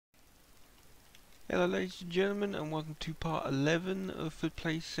Hello ladies and gentlemen, and welcome to part 11 of Fudd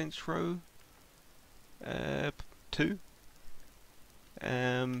Plays Saints Row 2.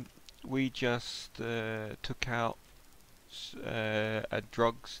 We just took out a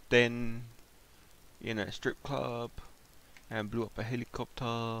drugs den in a strip club and blew up a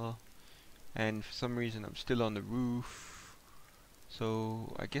helicopter, and for some reason I'm still on the roof,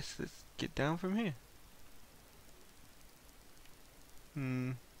 so I guess let's get down from here.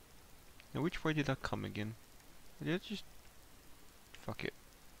 Now which way did I come again? Did I just... fuck it.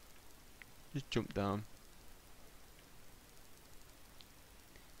 Just jump down.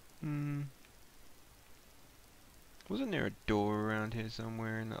 Wasn't there a door around here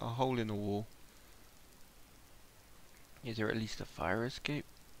somewhere, and a hole in the wall? Is there at least a fire escape?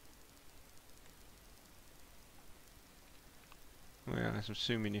 Well, I'm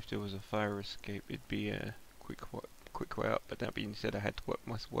assuming if there was a fire escape it'd be a quick way up, but that being said I had to work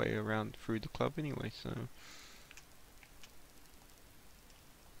my way around through the club anyway, so...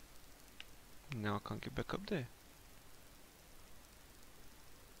 now I can't get back up there.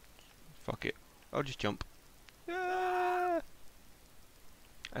 Fuck it. I'll just jump. Ah!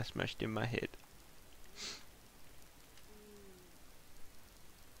 I smashed in my head.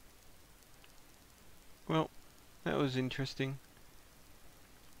 Well, that was interesting.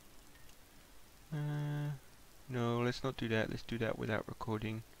 No, let's not do that. Let's do that without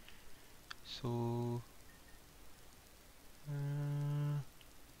recording. So...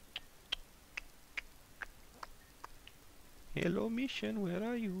 hello mission, where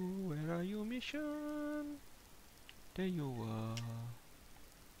are you? Where are you, mission? There you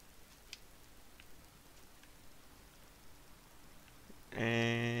are.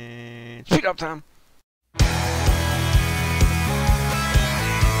 And speed up time.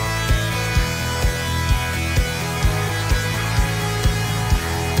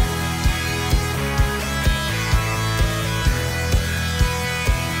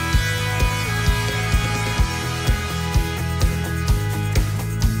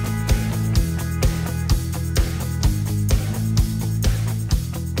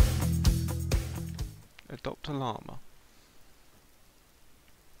 Adopt a llama.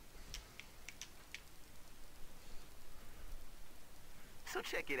 So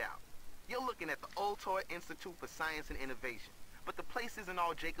check it out. You're looking at the Old Toy Institute for Science and Innovation, but the place isn't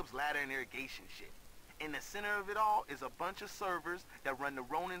all Jacob's Ladder and irrigation shit. In the center of it all is a bunch of servers that run the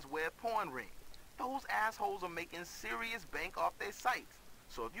Ronin's web porn ring. Those assholes are making serious bank off their sites.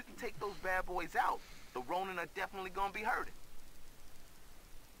 So if you can take those bad boys out, the Ronin are definitely gonna be hurting.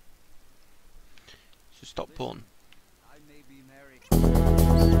 So stop porn. I may be married.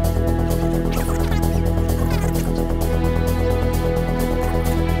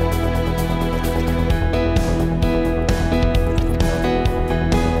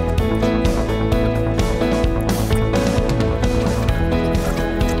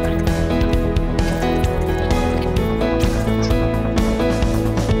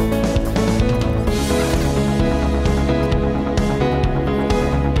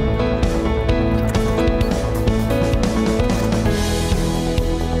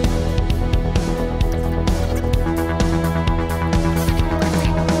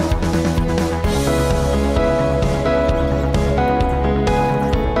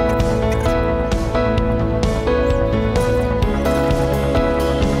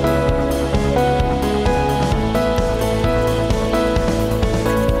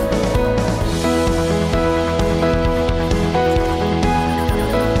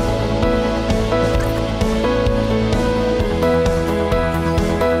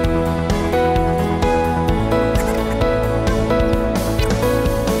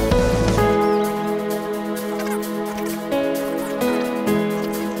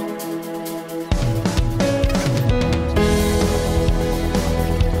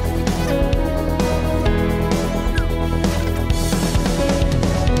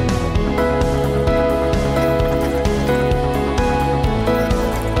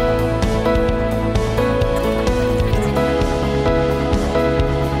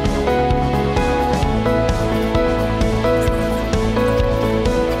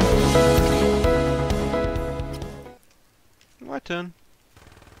 My turn.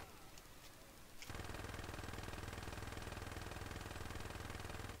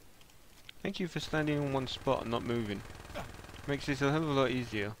 Thank you for standing in one spot and not moving. Makes this a hell of a lot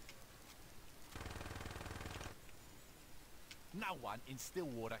easier. No one in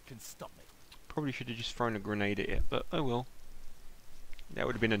Stillwater can stop me. Probably should have just thrown a grenade at it, but oh well. That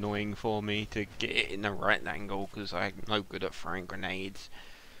would have been annoying for me to get it in the right angle, because I'm no good at throwing grenades.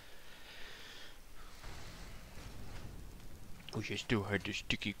 Wish I still had the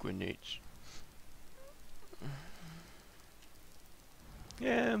sticky grenades.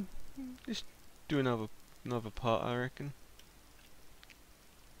 Yeah, just do another part, I reckon.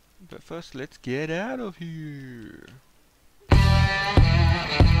 But first, let's get out of here.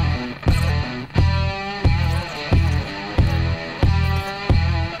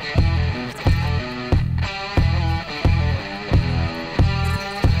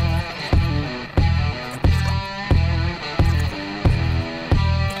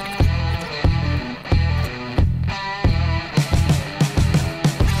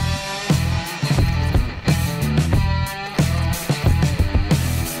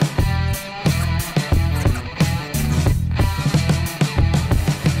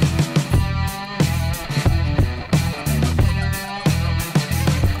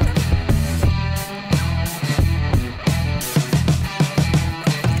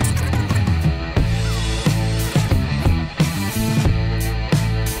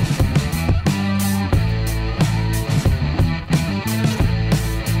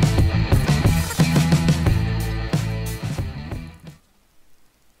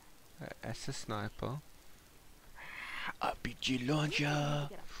 That's a sniper. RPG launcher.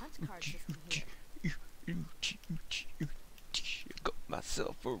 Got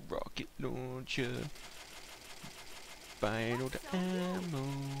myself a rocket launcher. Buying all the ammo.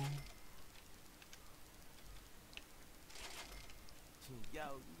 Yo,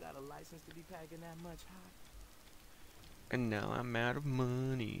 you got a license to be packing that much hot? And now I'm out of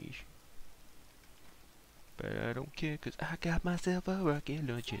money. But I don't care, cause I got myself a rocket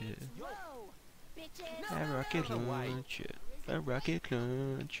launcher. A rocket launcher. A rocket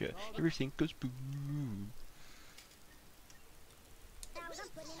launcher. Everything goes boom.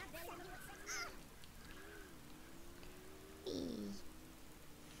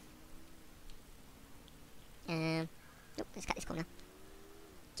 Nope, let's cut this corner.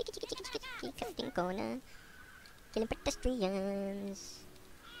 Chicka chicka chicka chicka chicka, cutting corner. Killing pedestrians.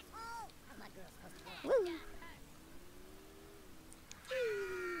 Woo!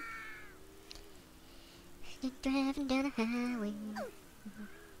 Driving down the highway.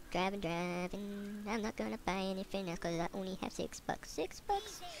 Driving. I'm not gonna buy anything else cause I only have $6.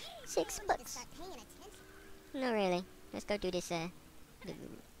 $6. No, really. Let's go do this,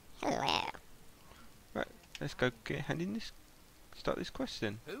 hello. Right, let's go get handing this. Start this quest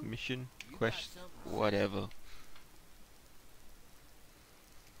then. Who? Mission, quest, whatever.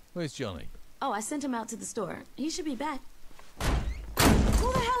 Where's Johnny? Oh, I sent him out to the store. He should be back.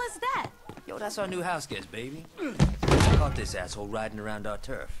 Who the hell is that? Yo, that's our new house guest, baby. Caught this asshole riding around our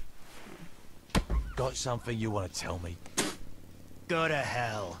turf. Got something you want to tell me? Go to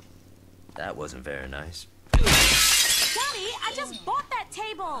hell. That wasn't very nice. Daddy, I just bought that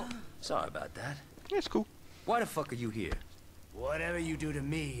table. Sorry about that. Yeah, it's cool. Why the fuck are you here? Whatever you do to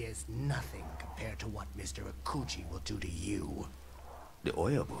me is nothing compared to what Mr. Akuchi will do to you. The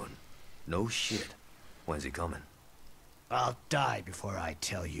oil boon? No shit. When's he coming? I'll die before I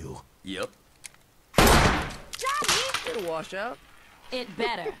tell you. Yep. Daddy! It'll wash out. It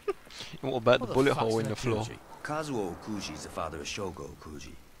better. And what about What the bullet fuck's hole in an the floor? Akuchi? Kazuo Okuji's the father of Shogo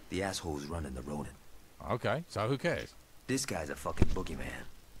Okuji. The asshole's running the Ronin. Okay, so who cares? This guy's a fucking boogeyman.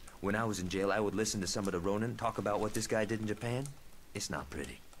 When I was in jail, I would listen to some of the Ronin talk about what this guy did in Japan. It's not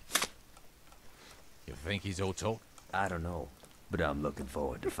pretty. You think he's all talk? I don't know, but I'm looking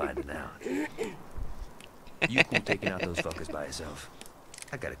forward to finding out. You cool taking out those fuckers by yourself?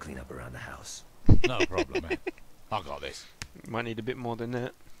 I gotta clean up around the house. No problem, man. I got this. Might need a bit more than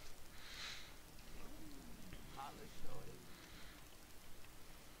that.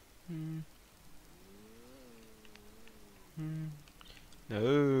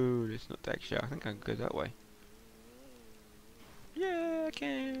 No, it's not that shit. I think I can go that way. Yeah, I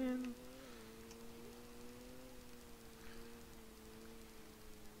can.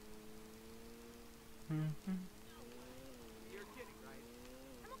 You're kidding, right?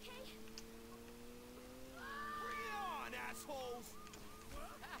 I'm okay. Bring it on, assholes!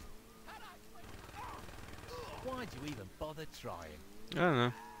 Why'd you even bother trying? I don't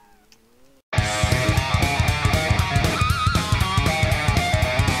know.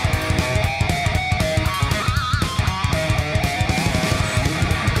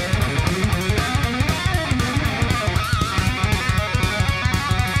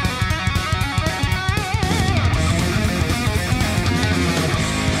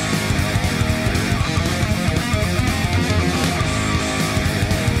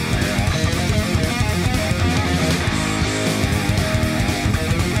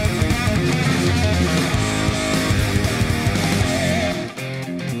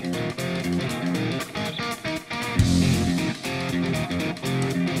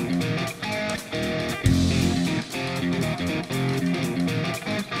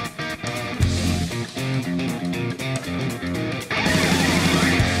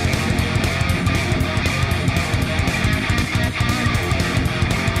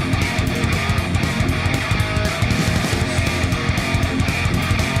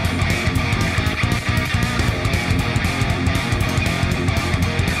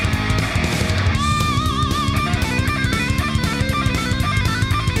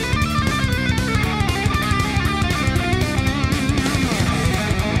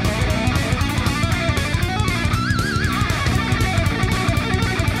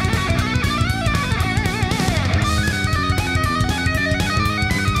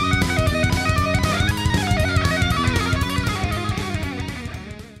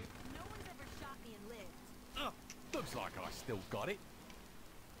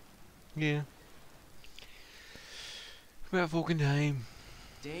 Yeah. About fucking time.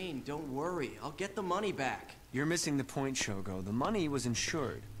 Dane, don't worry. I'll get the money back. You're missing the point, Shogo. The money was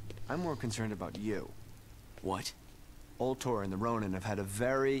insured. I'm more concerned about you. What? Ultor and the Ronin have had a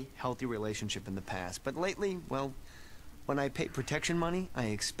very healthy relationship in the past, but lately, well, when I pay protection money, I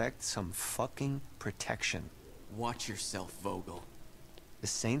expect some fucking protection. Watch yourself, Vogel. The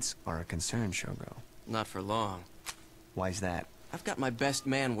Saints are a concern, Shogo. Not for long. Why's that? I've got my best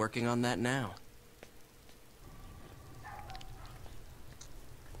man working on that now.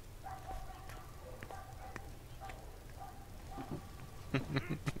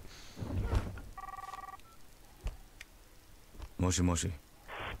 Moshi Moshi.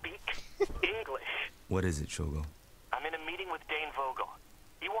 Speak English. What is it, Shogo? I'm in a meeting with Dane Vogel.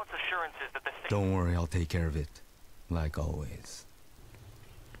 He wants assurances that the Don't worry, I'll take care of it. Like always.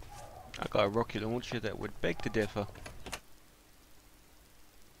 I got a rocket launcher that would beg to differ.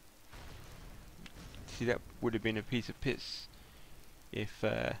 See, that would have been a piece of piss if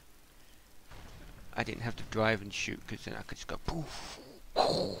I didn't have to drive and shoot, because then I could just go poof.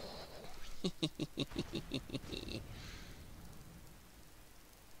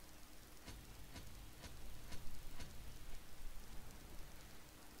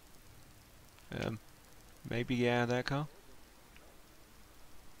 Maybe get out of that car.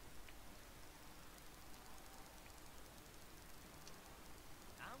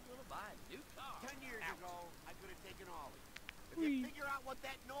 I'm gonna buy a new car. 10 years ago, I could have taken Ollie. If you figure out what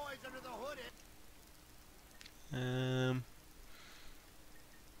that noise under the hood is...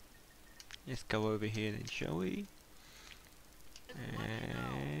 Let's go over here then, shall we?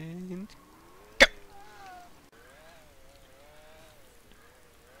 And go!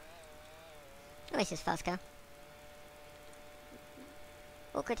 Oh, this is fast car.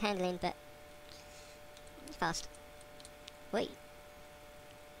 Awkward handling, but it's fast. Wait.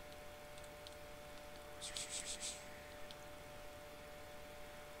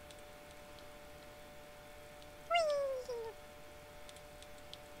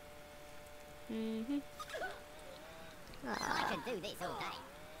 I could do this all day.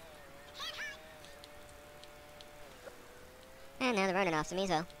 And now they're running after me as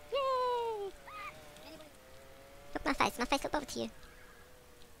well. Yay! Look my face look over to you.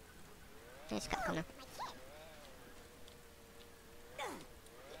 Just cut the corner.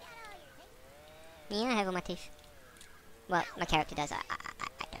 Yeah, I have all my teeth. Well, my character does. I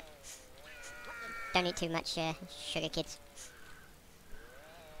don't. Don't eat too much sugar, kids.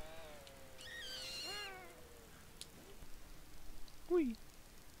 Whee.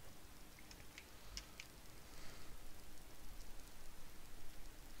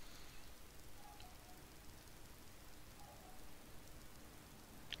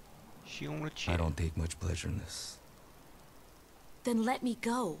 She on a chair. I don't take much pleasure in this. Then let me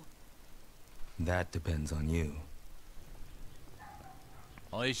go. That depends on you.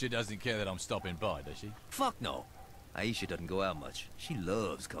 Aisha doesn't care that I'm stopping by, does she? Fuck no. Aisha doesn't go out much. She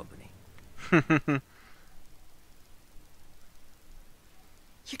loves company.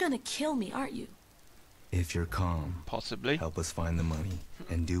 You're gonna kill me, aren't you? If you're calm, Possibly. help us find the money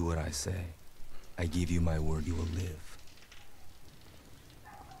and do what I say. I give you my word you will live.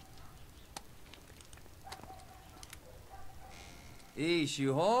 Ish,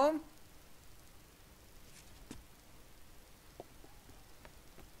 you home?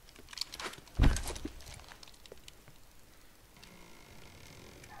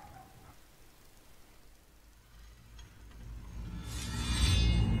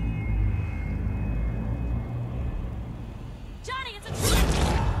 Johnny, it's a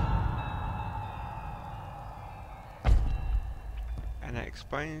And that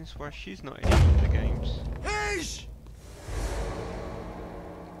explains why she's not in any of the games. Ish!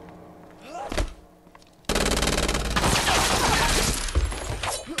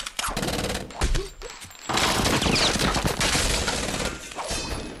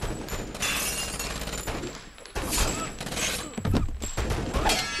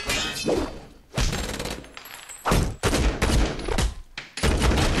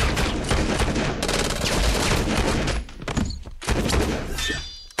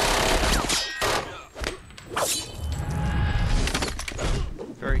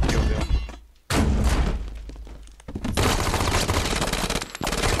 Very Kill Bill.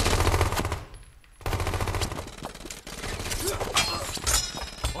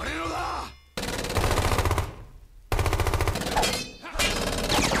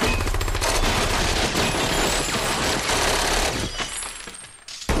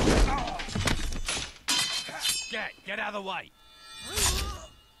 Get out of the way.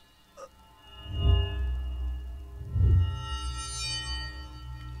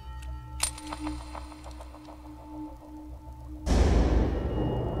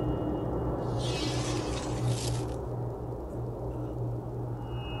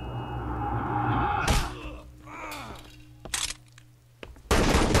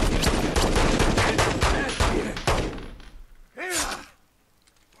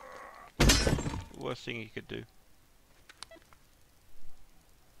 worst thing he could do.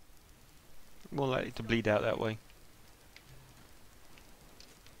 More likely to bleed out that way.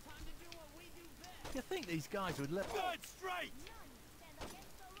 You think these guys would let... Good straight!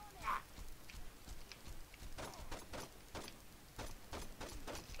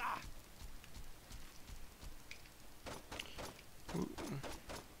 Ooh.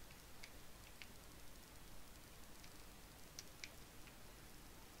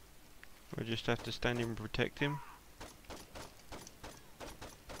 We'll just have to stand him and protect him.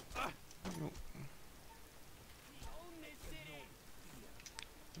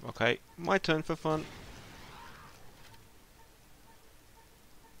 Okay, my turn for fun.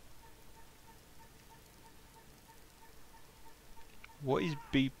 What is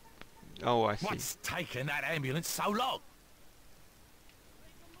beep? Oh, I see. What's taking that ambulance so long?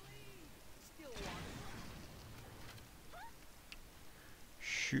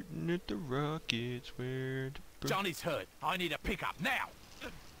 Shooting at the rockets where the... Johnny's hurt. I need a pickup now.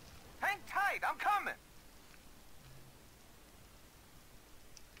 Hang tight, I'm coming.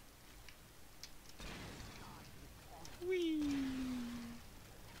 Whee!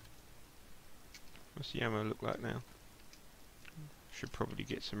 What's the ammo look like now? Should probably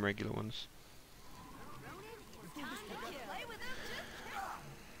get some regular ones.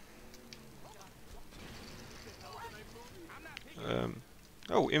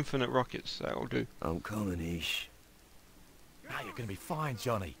 Oh, infinite rockets, that'll do. I'm coming, Ish. Now you're gonna be fine,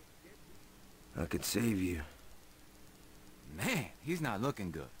 Johnny. I could save you. Man, he's not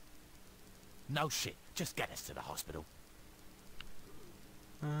looking good. No shit. Just get us to the hospital.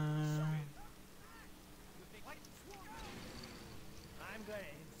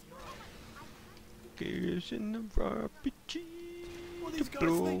 Gears in the RPG to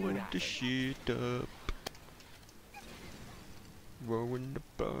blowing the shit up. Rolling the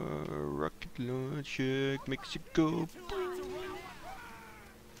bar, rocket launcher makes it go.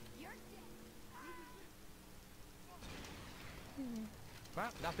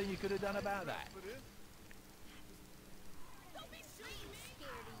 Well, nothing you could have done about that.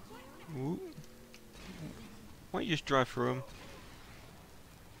 Ooh. Why don't you just drive through them?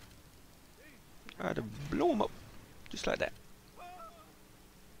 I'd have blow them up, just like that.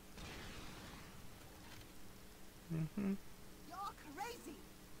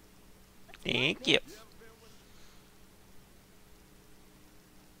 Thank you.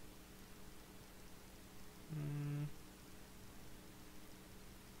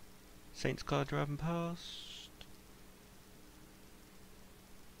 Saints car driving past.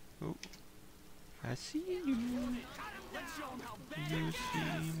 Oh, I see you. You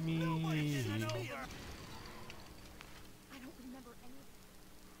see me.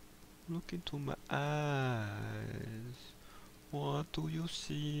 Look into my eyes. What do you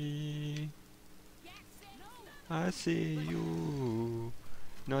see? I see you.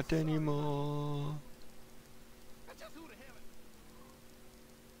 Not anymore.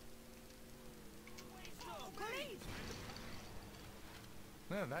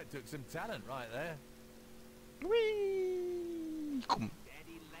 Well, that took some talent right there. Whee! Come.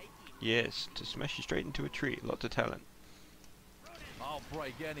 Yes, to smash you straight into a tree. Lots of talent. I'll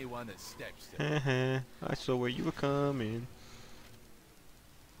break anyone that steps to me. Haha, I saw where you were coming.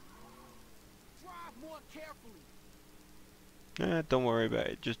 Drive more carefully. Don't worry about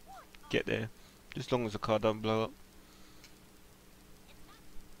it. Just get there. Just as long as the car don't blow up.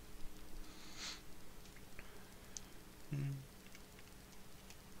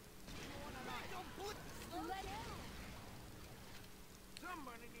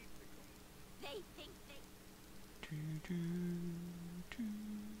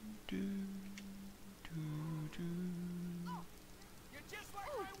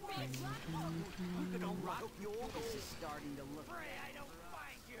 This is starting to look bad. I don't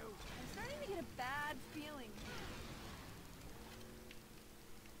find you. I'm starting to get a bad feeling.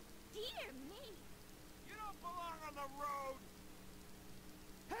 Dear me. You don't belong on the road.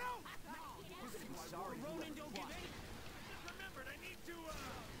 Help! I'm sorry. Ronan, don't give in. Just remembered, I need to,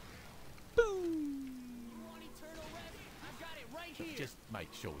 Boom! You want eternal rest? I've got it right here. Just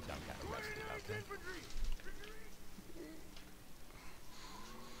make sure we don't get arrested, okay?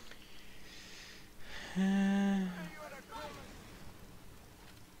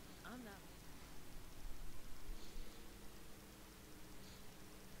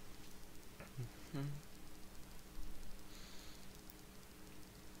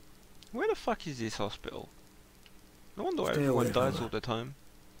 Where the fuck is this hospital? No wonder why Stay everyone away from dies her. all the time.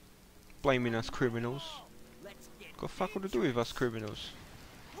 Blaming us criminals. Got fuck all to do with us criminals.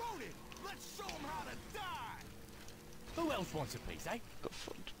 Ronan, let's show him how to die. Who Who else wants a piece, eh?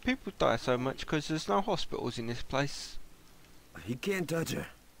 People die so much because there's no hospitals in this place. He can't touch her.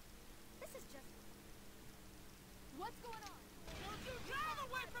 This is just... What's going on? Don't you drive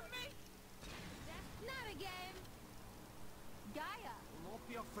away from me! That's not a game. Gaia. Don't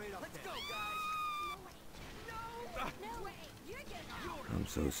be afraid of Let's go, guys. No way. No way. You're getting off. I'm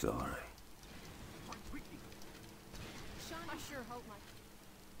so sorry. Sean, I sure hope my...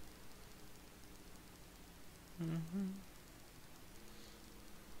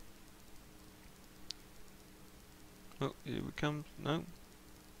 Oh, here we come. No.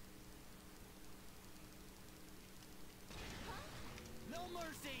 No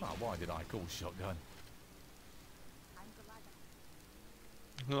mercy. Oh, why did I call shotgun?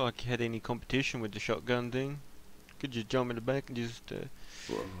 Not like you had any competition with the shotgun thing. Could just jump in the back and just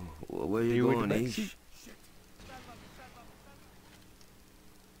Well, where you deal with going, the back Ish? seat.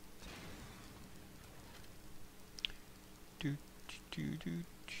 Do do do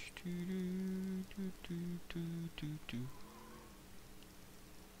do do do do do do do.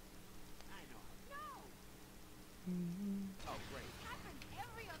 Oh, great. Happens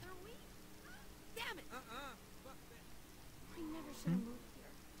every other week. Damn it. I never should have moved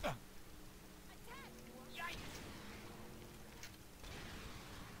here. Attack! Yikes!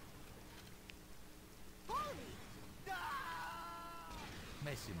 Holy!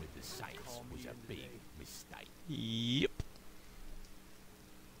 Messing with the Saints was a big mistake. Yep.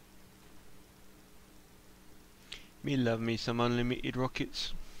 Me love me some unlimited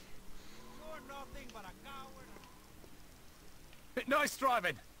rockets. Nice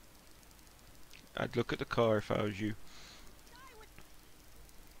driving. I'd look at the car if I was you.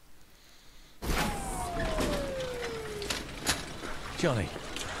 Johnny,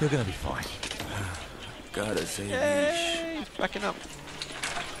 you're gonna be fine. Gotta say, Hey, he's backing up.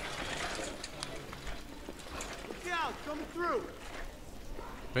 Look out, coming through.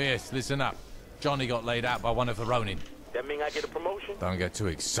 Pierce, listen up. Johnny got laid out by one of the Ronin. That mean I get a promotion? Don't get too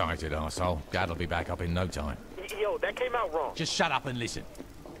excited, arsehole. Dad'll be back up in no time. Yo, that came out wrong. Just shut up and listen.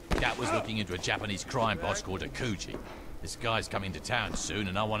 Dad was looking into a Japanese crime boss called Akuji. This guy's coming to town soon,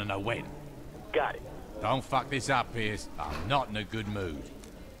 and I want to know when. Got it. Don't fuck this up, Pierce. I'm not in a good mood.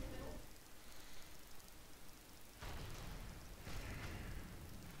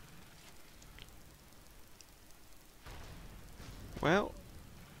 Well,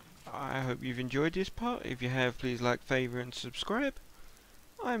 I hope you've enjoyed this part. If you have, please like, favourite and subscribe.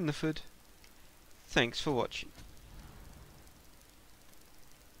 I'm the Fudd. Thanks for watching.